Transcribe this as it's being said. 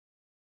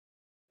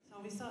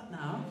Shall we start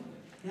now?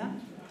 Yeah?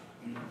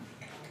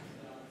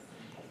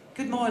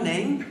 Good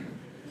morning.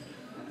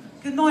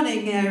 Good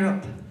morning,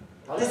 Europe.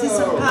 This is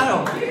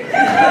Amparo.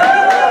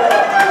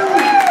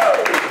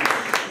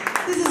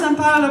 This is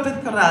Amparo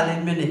Lopez-Corral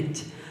in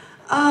Munich.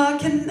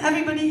 Can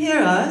everybody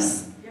hear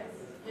us?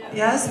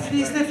 Yes,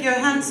 please lift your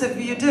hands if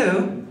you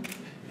do.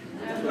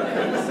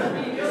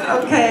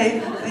 Okay,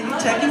 are you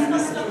checking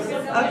this?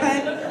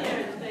 Okay.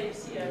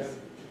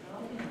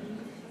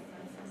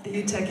 Are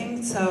you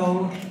checking?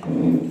 So,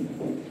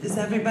 is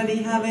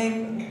everybody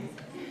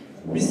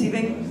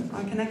receiving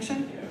our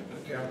connection?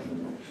 Yeah.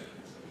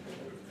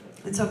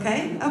 It's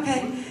okay?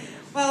 Okay.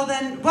 Well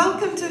then,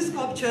 welcome to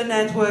Sculpture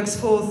Network's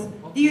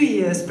 4th New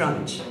Year's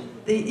brunch,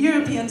 the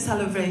European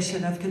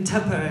celebration of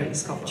contemporary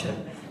sculpture.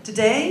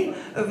 Today,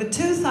 over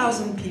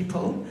 2,000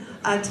 people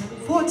at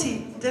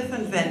 40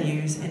 different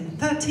venues in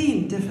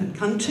 13 different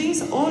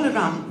countries all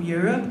around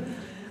Europe,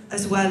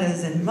 as well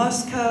as in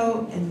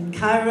Moscow, in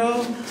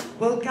Cairo,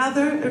 will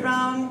gather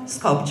around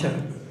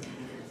sculpture.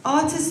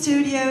 Artist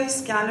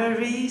studios,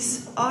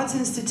 galleries, art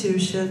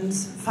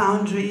institutions,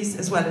 foundries,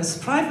 as well as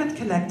private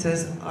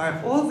collectors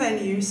are all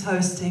venues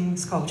hosting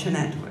Sculpture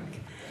Network.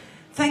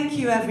 Thank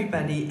you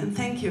everybody, and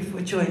thank you for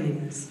joining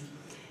us.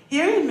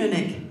 Here in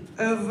Munich,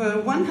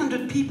 over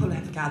 100 people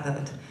have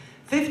gathered.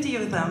 50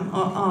 of them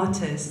are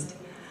artists,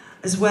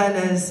 as well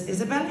as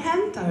Isabelle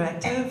Henn,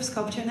 Director of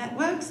Sculpture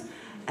Networks,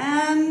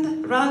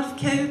 and Ralf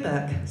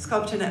Kirberg,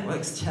 Sculpture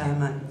Network's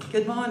chairman.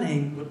 Good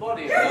morning. Good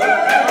morning. Good.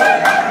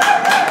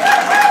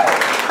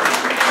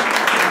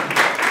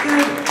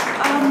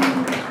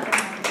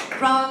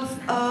 Ralf,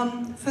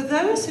 for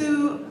those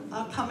who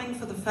are coming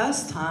for the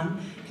first time,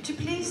 could you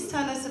please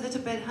tell us a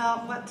little bit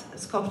what a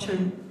Sculpture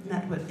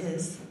Network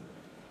is?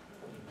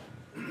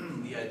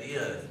 The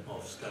idea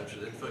of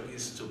Sculpture Network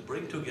is to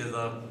bring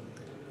together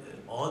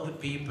all the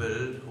people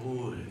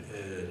who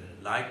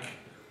like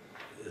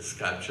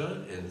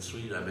sculpture and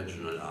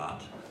three-dimensional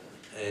art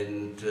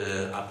and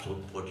up to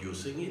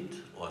producing it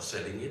or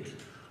selling it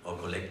or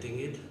collecting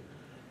it,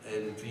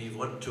 and we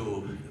want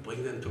to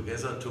bring them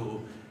together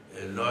to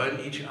learn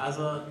each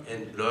other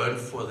and learn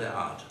for their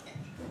art.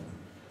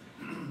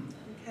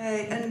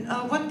 Okay, and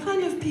what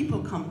kind of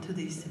people come to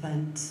these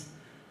events?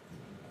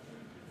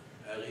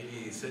 I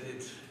already said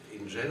it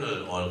in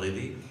general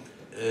already.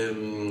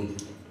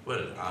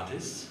 Well,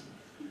 artists,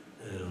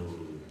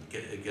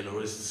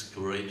 gallerists,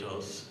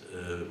 curators,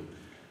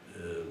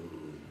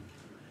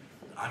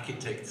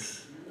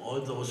 architects, all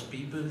those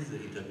people,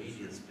 the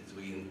intermediates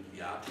between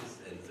the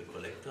artist and the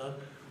collector,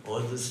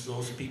 all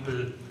those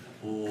people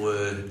who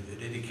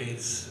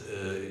dedicates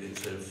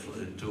itself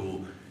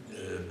to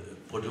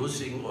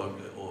producing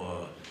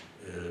or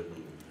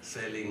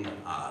selling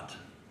art.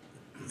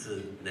 It's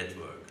a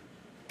network.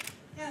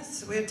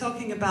 Yes, we're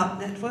talking about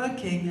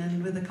networking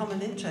and with a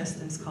common interest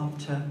in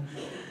sculpture.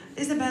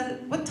 Isabelle,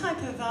 what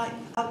type of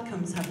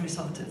outcomes have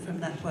resulted from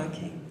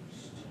networking?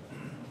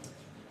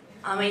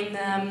 I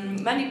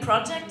mean, many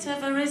projects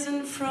have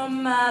arisen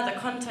from the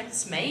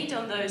contacts made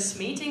on those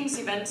meetings,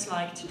 events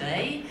like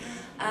today.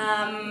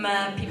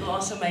 People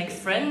also make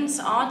friends,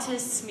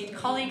 artists meet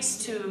colleagues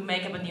to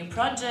make up a new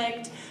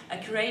project. A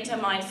curator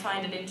might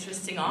find an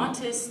interesting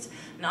artist.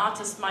 An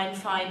artist might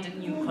find a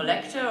new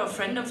collector or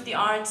friend of the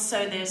arts.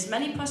 So there's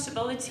many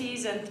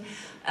possibilities, and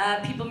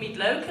people meet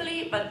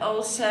locally, but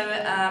also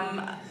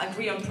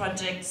agree on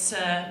projects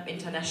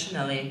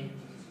internationally.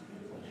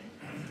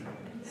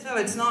 So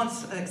it's not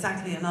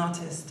exactly an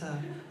artist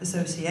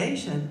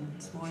association,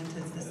 it's more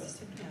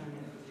interdisciplinary.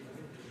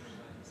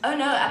 Oh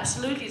no,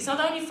 absolutely. It's not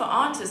only for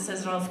artists,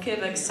 as Ralf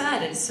Kirberg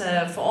said, it's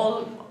for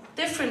all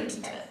different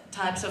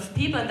types of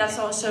people, and that's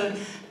also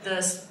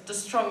the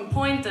strong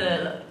point,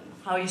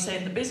 how you say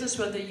in the business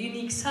world, the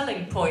unique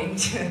selling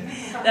point.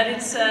 That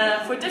it's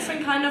for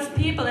different kind of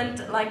people,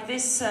 and like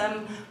this,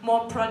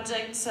 more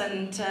projects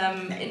and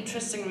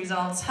interesting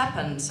results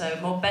happen, so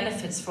more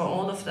benefits for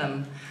all of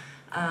them.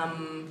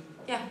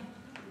 Yeah.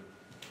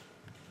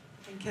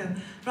 Thank you.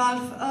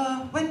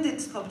 Ralf, when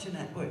did Sculpture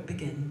Network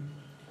begin?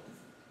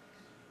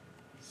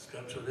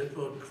 Sculpture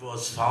Network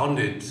was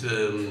founded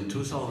in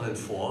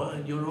 2004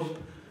 in Europe,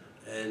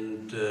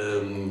 and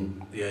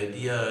the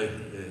idea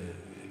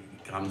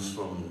comes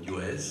from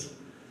US.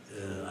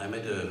 I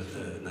met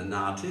an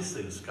artist,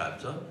 a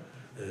sculptor,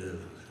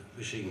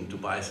 wishing to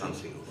buy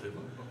something of him,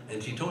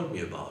 and he told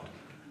me about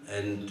it.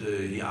 And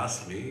he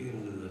asked me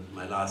in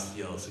my last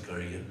year of the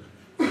career,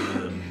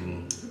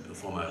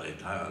 before my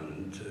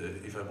retirement,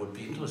 if I would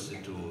be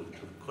interested to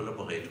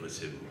collaborate with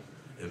him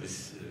with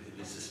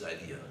this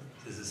idea.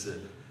 This is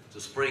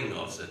the spring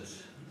of that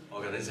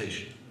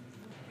organization.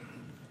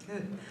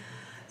 Good.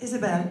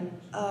 Isabelle,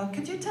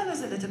 could you tell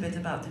us a little bit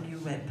about the new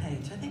web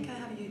page? I think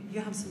you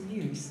have some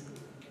news.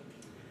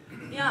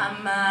 Yeah,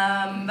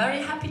 I'm very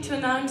happy to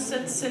announce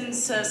that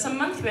since some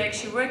months we're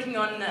actually working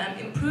on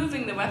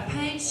improving the web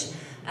page.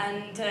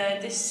 And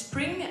this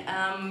spring,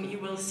 you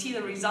will see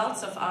the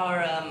results of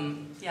our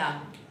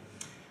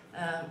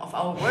of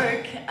our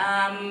work.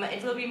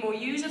 It will be more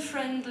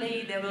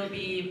user-friendly. There will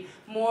be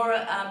more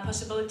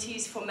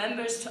possibilities for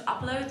members to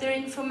upload their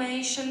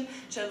information,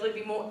 so it will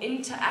be more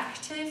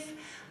interactive.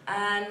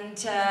 And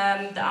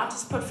the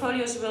artist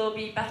portfolios will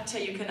be better.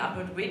 You can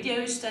upload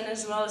videos then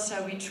as well.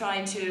 So we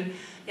try to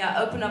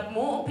open up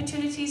more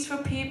opportunities for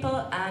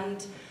people.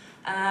 And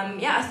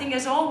I think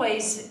as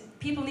always,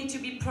 people need to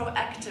be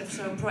proactive.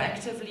 So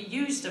proactively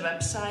use the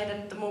website,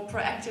 and the more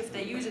proactive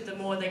they use it, the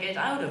more they get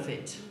out of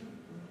it.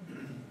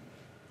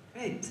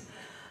 Great.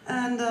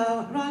 And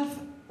Ralf,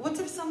 what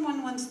if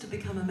someone wants to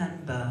become a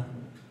member?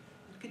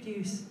 Good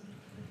news.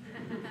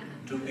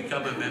 To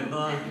become a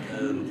member,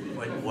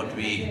 what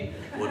we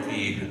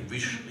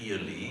wish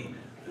really,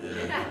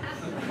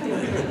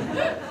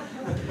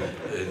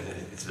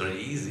 it's very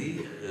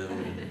easy.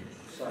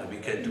 You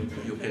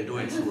can do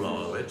it through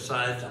our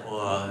website,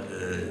 or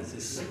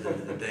this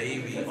day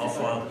we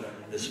offer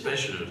a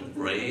special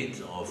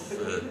rate of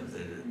a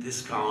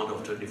discount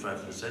of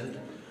 25%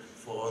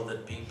 for the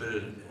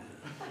people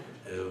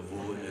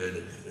who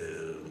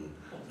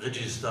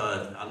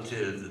registered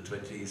until the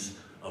 20th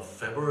of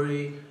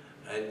February.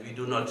 And we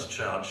do not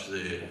charge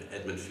the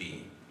admin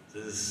fee.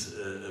 This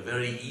is a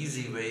very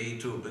easy way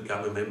to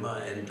become a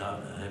member and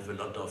have a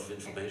lot of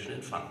information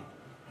and fun.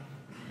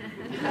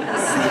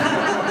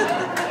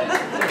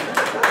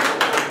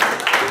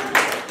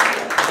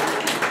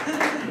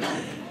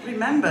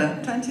 Remember,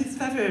 20th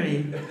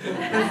February,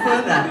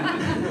 before that.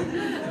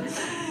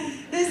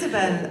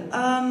 Isabelle,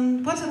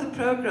 what are the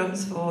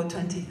programs for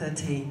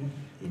 2013,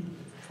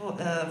 for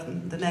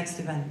the next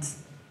events?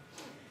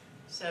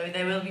 So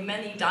there will be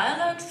many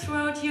dialogues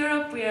throughout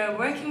Europe. We are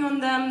working on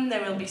them.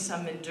 There will be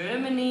some in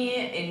Germany,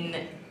 in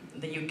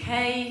the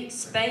UK,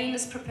 Spain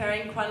is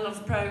preparing quite a lot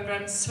of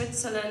programs,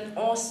 Switzerland,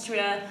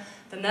 Austria,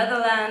 the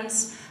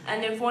Netherlands.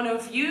 And if one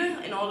of you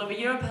in all over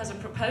Europe has a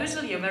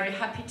proposal, you're very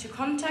happy to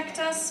contact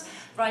us.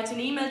 Write an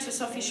email to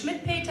Sophie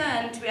Schmidt-Peter,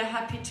 and we are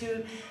happy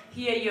to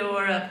hear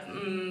your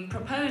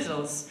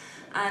proposals.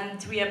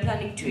 And we are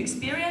planning 2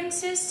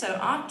 experiences, so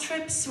art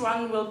trips.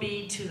 One will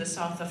be to the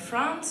south of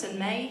France in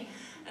May,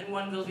 and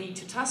one will be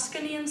to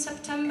Tuscany in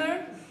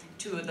September,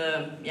 to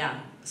the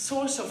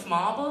source of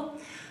marble.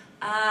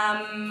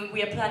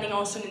 We are planning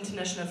also an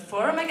international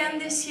forum again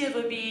this year.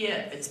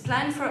 It's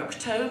planned for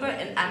October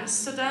in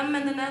Amsterdam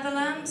in the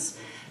Netherlands.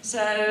 So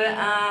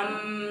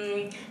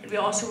we're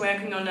also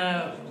working on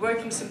a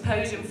working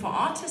symposium for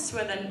artists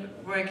where they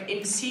work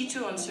in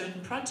situ on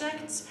certain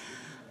projects.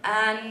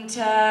 And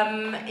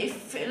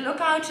if you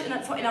look out in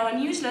our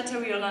newsletter,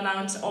 we will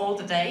announce all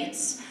the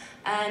dates.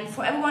 And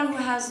for everyone who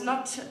has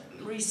not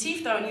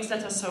received our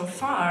newsletter so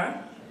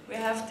far, we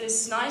have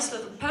this nice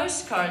little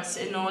postcards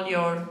in all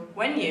your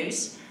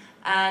venues,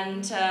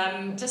 and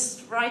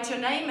just write your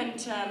name,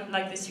 and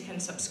like this you can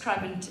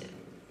subscribe and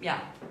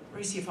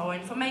receive our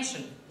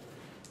information.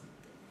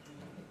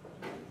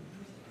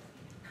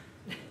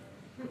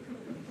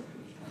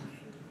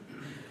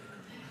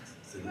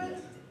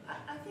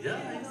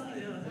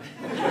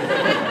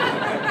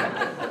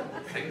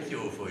 Thank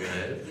you for your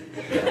help.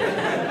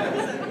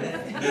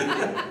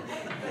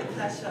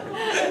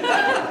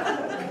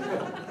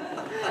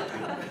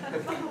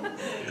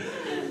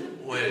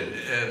 Well,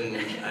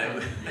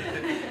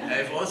 I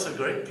have also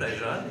great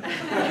pleasure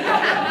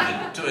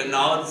to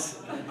announce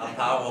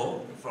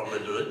Amparo from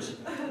Madrid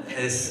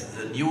as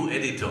the new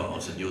editor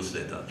of the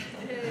newsletter.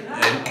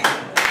 And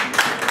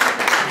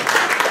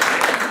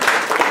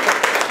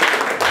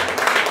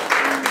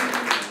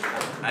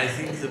I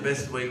think the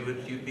best way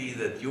would be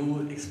that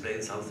you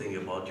explain something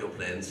about your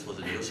plans for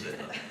the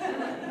newsletter.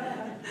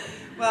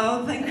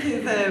 Well, thank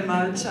you very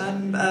much.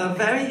 I'm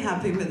very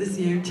happy with this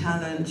new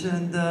challenge,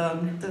 and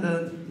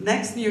the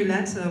next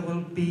newsletter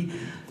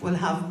will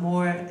have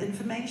more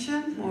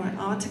information, more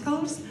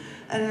articles,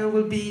 and it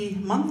will be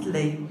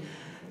monthly.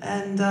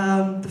 And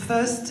the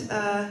first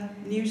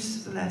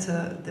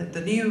newsletter,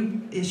 the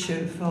new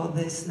issue for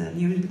this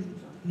new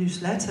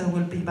newsletter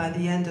will be by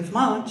the end of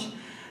March,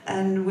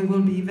 and we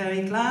will be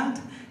very glad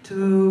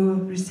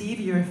to receive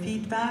your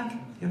feedback,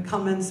 your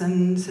comments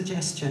and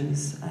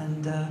suggestions.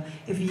 And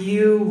if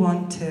you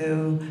want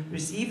to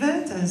receive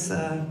it,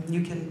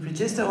 you can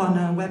register on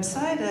our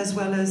website, as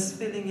well as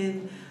filling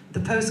in the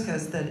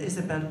postcards that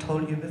Isabelle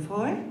told you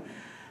before.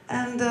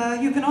 And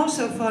you can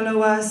also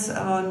follow us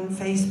on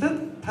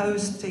Facebook,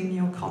 posting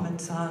your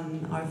comments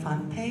on our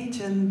fan page,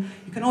 and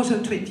you can also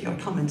tweet your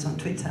comments on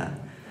Twitter.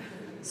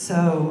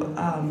 So,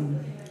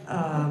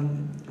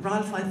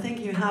 Ralf, I think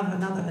you have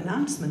another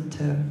announcement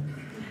too.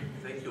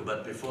 Thank you,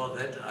 but before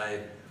that I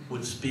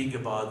would speak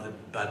about the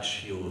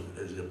badge,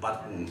 the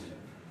button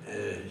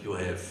you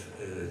have.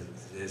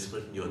 There's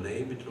written your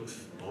name. It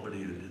looks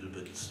probably a little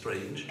bit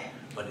strange,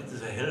 but it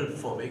is a help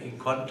for making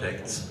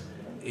contacts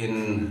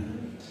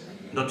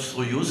not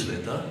through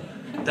newsletter,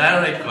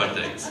 direct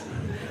contacts.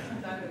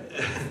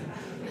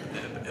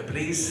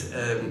 Please,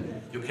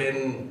 you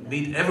can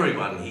meet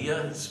everyone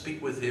here,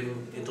 speak with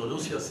him,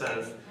 introduce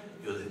yourself,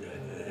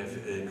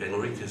 can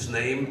read his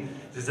name.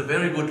 This is a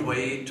very good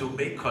way to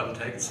make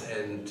contacts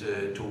and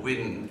to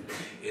win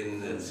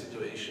in a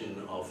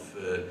situation of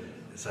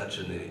such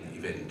an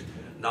event.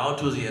 Now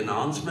to the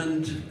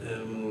announcement.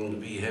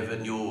 We have a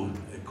new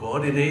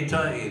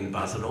coordinator in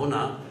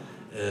Barcelona,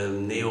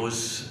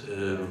 Neus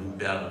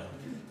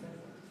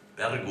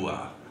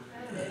Bergua.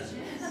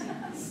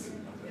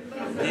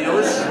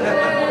 Neus?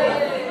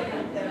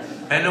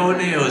 Hello,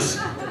 Neus.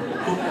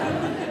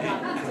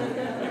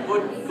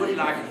 Good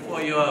luck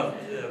for your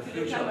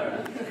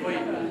future. Good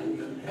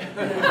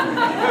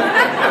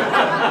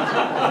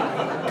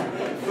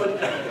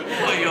luck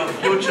for your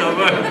future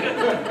work.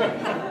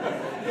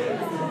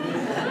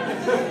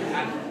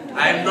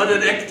 I'm not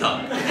an actor.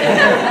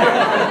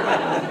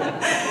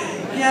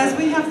 Yes,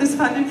 we have this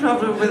funny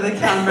problem with the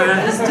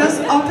camera. It's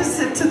just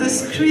opposite to the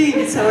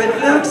screen, so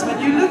it looks, when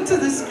you look to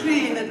the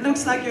screen, it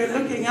looks like you're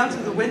looking out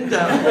of the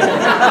window.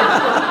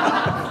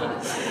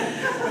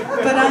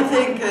 But I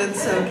think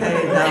it's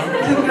okay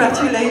now.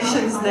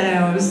 Congratulations,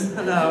 Neus.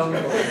 Hello.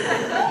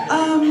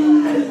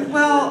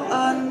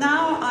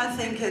 Now I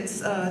think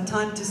it's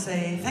time to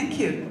say thank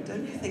you.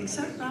 Don't you think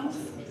so, Ralf?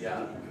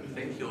 Yeah,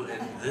 thank you.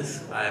 And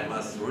this I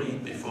must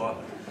read before.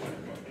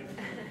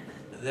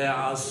 There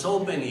are so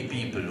many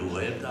people who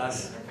helped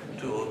us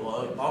to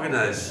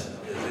organize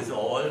this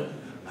all.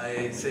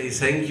 I say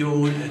thank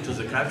you to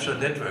the Culture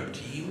Network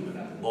team,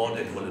 board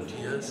and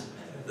volunteers,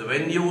 the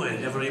venue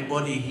and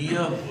everybody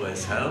here who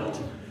has helped,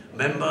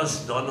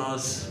 members,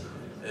 donors,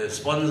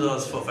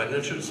 sponsors for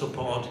financial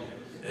support,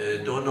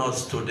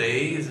 donors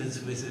today,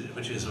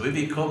 which is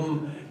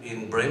Vivicum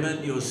in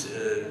Bremen. You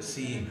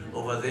see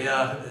over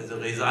there the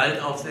result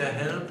of their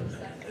help.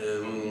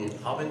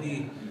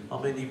 How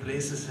many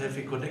places have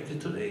we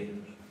connected today?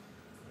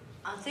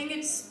 I think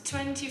it's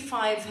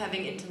 25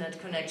 having internet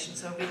connection,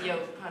 so video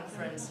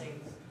conferencing.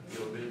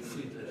 You will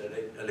see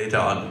it later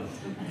on.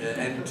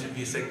 And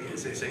we say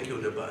thank you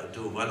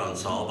to Wallon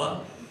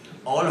Sauber,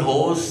 all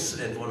hosts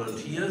and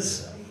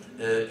volunteers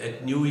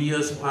at New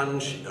Year's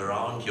Brunch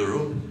around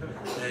Europe,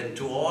 and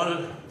to all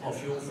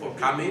of you for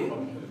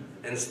coming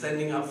and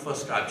standing up for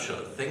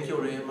sculpture. Thank you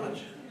very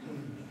much.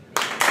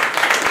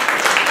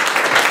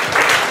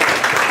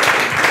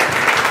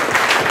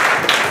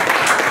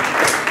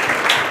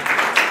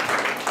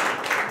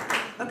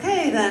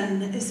 Okay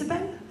then,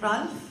 Isabelle,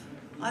 Ralf,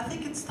 I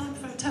think it's time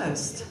for a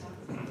toast.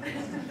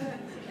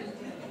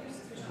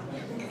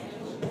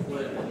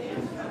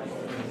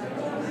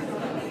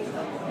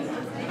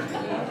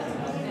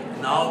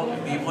 Now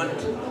we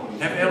want,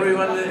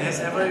 has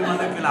everyone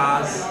a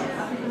glass?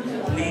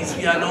 Please,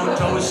 we are now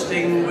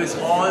toasting with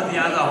all the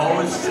other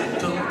hosts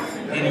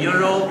in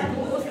Europe.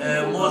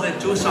 More than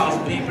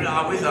 2,000 people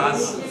are with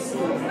us.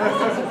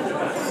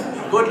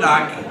 Good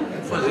luck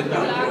for the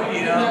new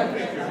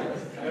year.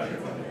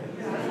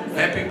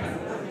 Happy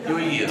New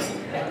Year.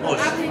 Prost.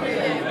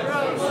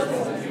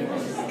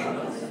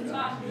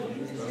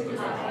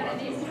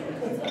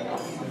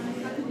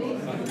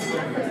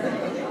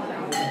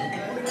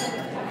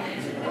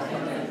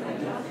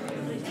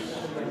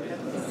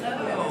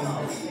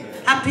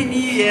 Happy New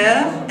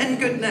Year and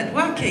good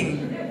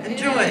networking.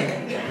 Enjoy.